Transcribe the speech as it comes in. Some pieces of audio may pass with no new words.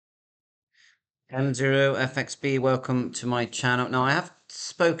M0FXB, welcome to my channel. Now, I have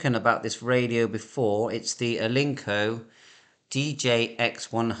spoken about this radio before. It's the Alinco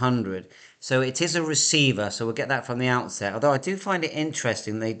DJ-X100. So it is a receiver, so we'll get that from the outset. Although I do find it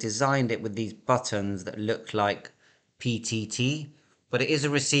interesting, they designed it with these buttons that look like PTT, but it is a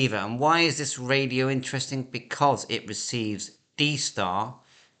receiver. And why is this radio interesting? Because it receives Dstar,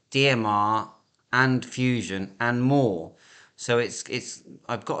 DMR, and Fusion, and more. So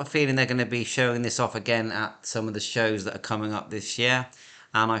I've got a feeling they're going to be showing this off again at some of the shows that are coming up this year.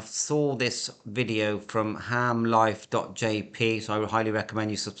 And I saw this video from HAMLIFE.jp, so I would highly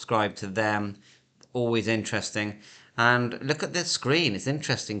recommend you subscribe to them. Always interesting. And look at this screen, it's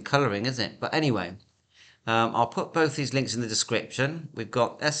interesting colouring, isn't it? But anyway, I'll put both these links in the description. We've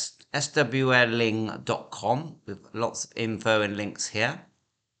got swrling.com with lots of info and links here.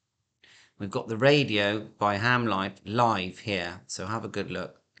 We've got the radio by HAMLIFE live here, so have a good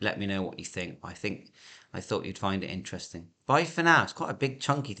look. Let me know what you think. I thought you'd find it interesting. Bye for now. It's quite a big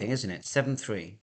chunky thing, isn't it? 7.3.